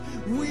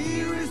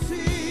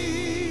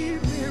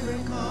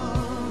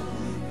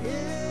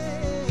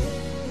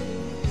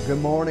Good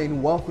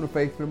morning. Welcome to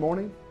Faith in the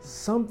Morning.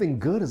 Something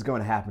good is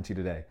going to happen to you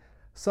today.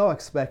 So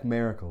expect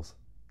miracles.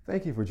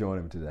 Thank you for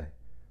joining me today.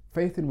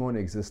 Faith in the Morning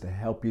exists to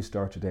help you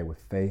start your day with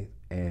faith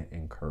and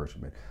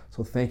encouragement.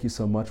 So thank you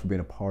so much for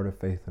being a part of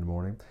Faith in the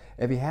Morning.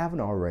 If you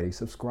haven't already,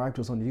 subscribe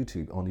to us on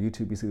YouTube. On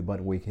YouTube, you see the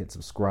button where you can hit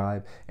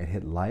subscribe and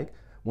hit like.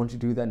 Once you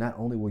do that, not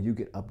only will you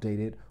get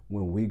updated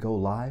when we go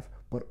live,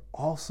 but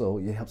also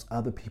it helps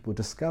other people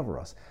discover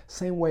us.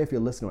 Same way if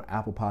you're listening on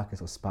Apple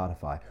Podcasts or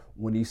Spotify,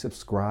 when you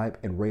subscribe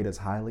and rate us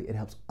highly, it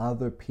helps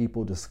other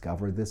people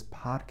discover this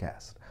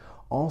podcast.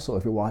 Also,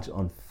 if you're watching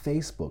on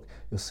Facebook,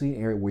 you'll see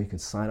an area where you can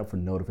sign up for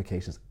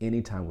notifications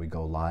anytime we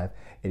go live.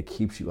 It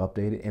keeps you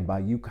updated, and by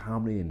you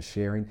commenting and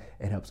sharing,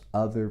 it helps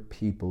other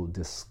people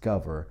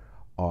discover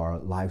our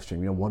live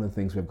stream. You know, one of the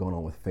things we have going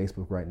on with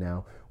Facebook right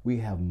now, we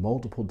have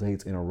multiple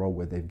dates in a row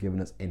where they've given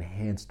us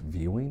enhanced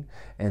viewing,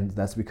 and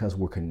that's because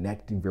we're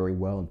connecting very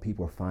well and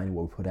people are finding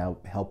what we put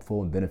out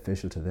helpful and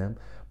beneficial to them.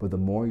 But the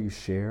more you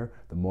share,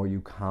 the more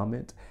you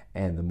comment,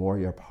 and the more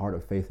you're a part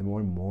of Faith in the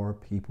Morning, more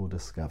people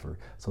discover.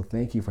 So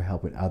thank you for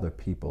helping other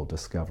people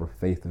discover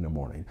Faith in the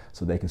Morning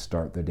so they can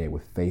start their day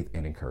with faith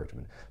and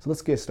encouragement. So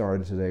let's get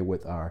started today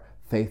with our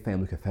Faith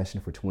Family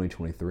Confession for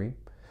 2023.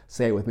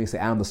 Say it with me. Say,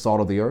 I am the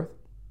salt of the earth.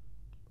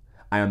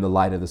 I am the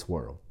light of this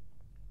world.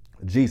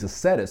 Jesus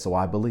said it, so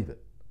I believe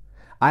it.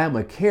 I am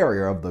a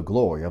carrier of the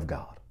glory of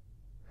God.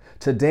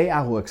 Today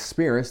I will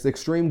experience the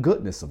extreme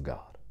goodness of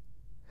God.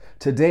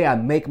 Today I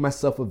make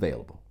myself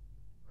available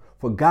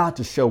for God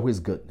to show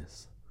his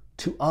goodness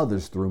to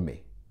others through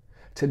me.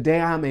 Today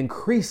I'm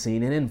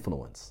increasing in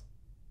influence.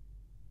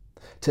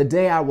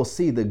 Today I will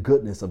see the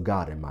goodness of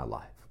God in my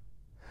life.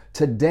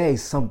 Today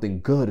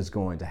something good is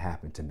going to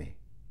happen to me.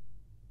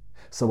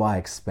 So I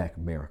expect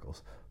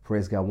miracles.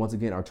 Praise God. Once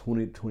again, our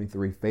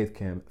 2023 Faith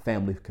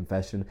Family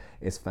Confession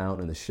is found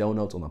in the show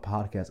notes on the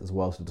podcast, as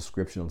well as the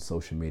description on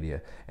social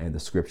media and the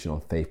description on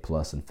Faith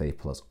Plus and Faith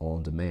Plus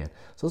On Demand.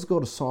 So let's go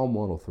to Psalm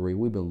 103.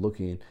 We've been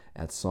looking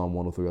at Psalm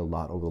 103 a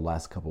lot over the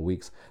last couple of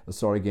weeks. Let's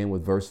start again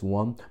with verse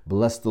 1.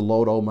 Bless the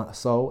Lord, O my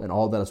soul, and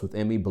all that is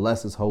within me.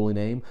 Bless his holy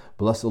name.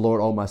 Bless the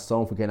Lord, O my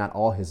soul, and forget not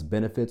all his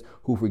benefits,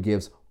 who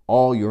forgives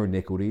all your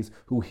iniquities,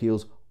 who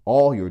heals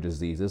all your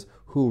diseases,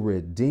 who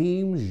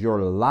redeems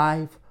your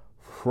life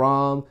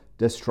from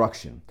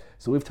destruction.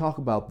 So we've talked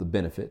about the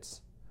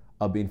benefits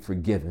of being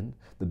forgiven,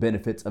 the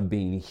benefits of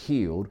being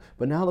healed.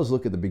 But now let's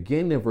look at the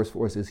beginning of verse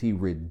 4. It says he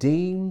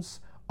redeems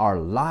our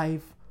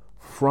life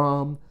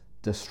from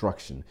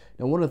destruction.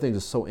 Now, one of the things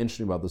that's so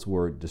interesting about this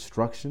word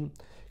destruction,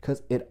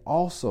 because it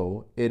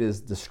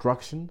is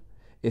destruction.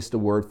 It's the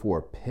word for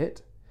a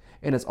pit,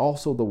 and it's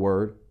also the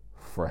word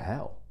for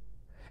hell.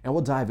 And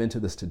we'll dive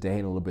into this today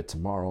and a little bit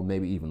tomorrow,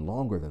 maybe even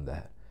longer than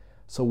that.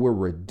 So we're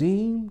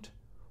redeemed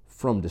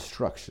from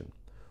destruction.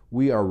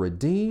 We are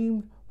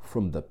redeemed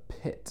from the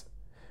pit.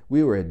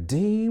 We were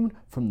redeemed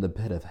from the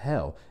pit of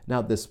hell.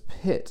 Now, this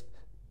pit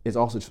is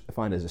also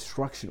defined as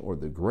destruction or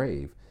the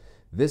grave.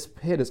 This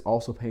pit is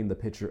also painting the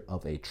picture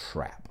of a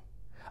trap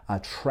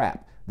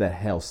that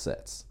hell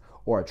sets,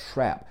 or a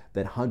trap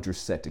that hunters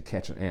set to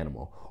catch an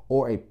animal,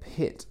 or a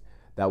pit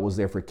that was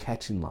there for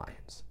catching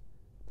lions.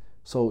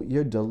 So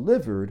you're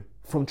delivered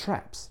from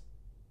traps.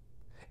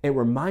 It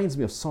reminds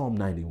me of Psalm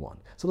 91.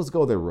 So let's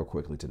go there real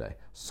quickly today.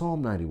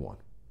 Psalm 91.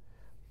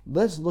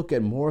 Let's look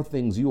at more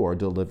things you are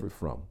delivered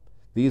from.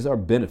 These are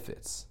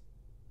benefits.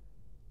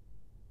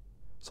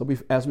 So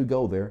as we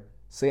go there,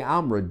 say,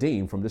 I'm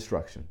redeemed from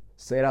destruction.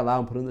 Say it out loud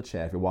and put it in the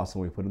chat. If you're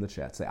watching, put it in the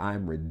chat. Say, I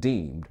am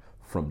redeemed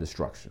from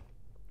destruction.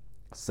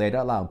 Say it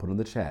out loud and put it in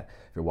the chat.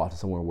 If you're watching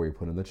somewhere where you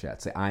put it in the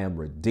chat, say, I am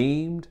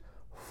redeemed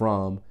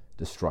from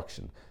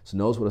destruction. So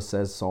notice what it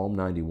says, Psalm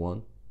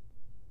 91,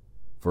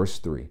 verse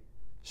 3.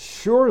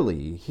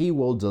 Surely he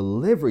will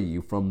deliver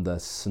you from the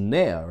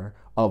snare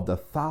of the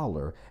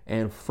fowler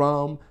and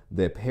from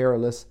the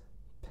perilous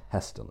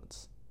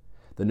pestilence.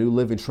 The New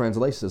Living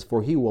Translation says,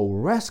 for he will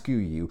rescue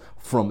you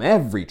from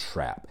every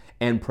trap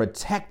and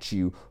protect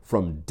you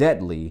from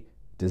deadly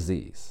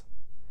disease.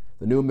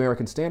 The New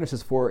American Standard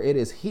says, for it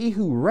is he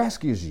who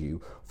rescues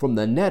you from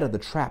the net of the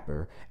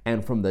trapper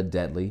and from the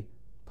deadly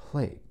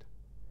plague.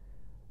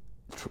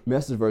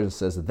 Message version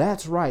says,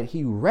 that's right,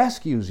 he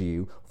rescues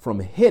you from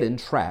hidden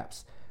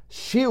traps,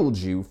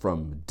 shields you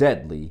from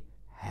deadly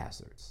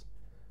hazards.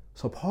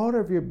 So part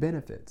of your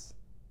benefits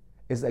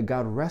is that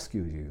God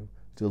rescues you,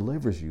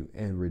 delivers you,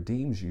 and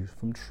redeems you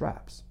from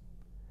traps.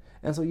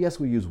 And so yes,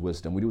 we use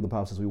wisdom. We do what the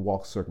Bible says, we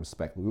walk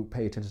circumspectly. We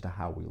pay attention to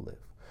how we live.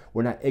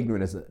 We're not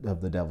ignorant of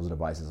the devil's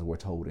devices, as we're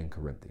told in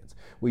Corinthians.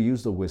 We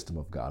use the wisdom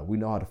of God. We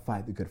know how to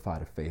fight the good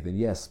fight of faith. And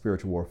yes,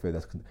 spiritual warfare,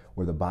 that's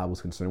where the Bible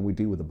is concerned. We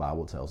do what the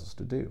Bible tells us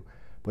to do.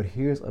 But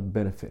here's a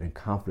benefit and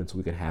confidence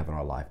we can have in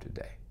our life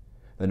today.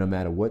 That no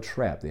matter what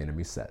trap the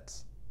enemy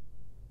sets,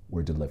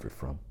 we're delivered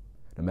from.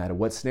 No matter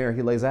what snare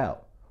he lays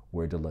out,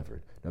 we're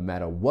delivered. No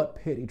matter what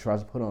pit he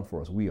tries to put on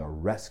for us, we are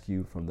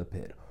rescued from the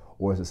pit.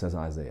 Or as it says in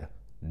Isaiah,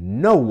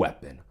 no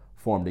weapon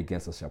formed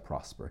against us shall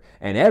prosper,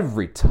 and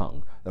every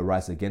tongue that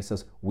rises against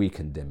us we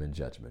condemn in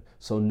judgment.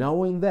 So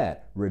knowing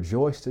that,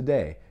 rejoice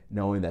today,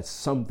 knowing that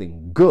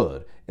something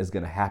good is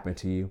going to happen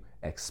to you.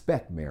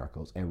 Expect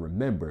miracles, and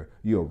remember,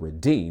 you're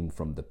redeemed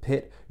from the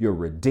pit, you're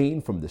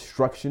redeemed from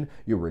destruction,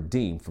 you're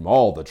redeemed from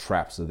all the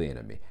traps of the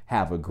enemy.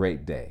 Have a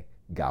great day.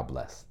 God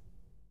bless.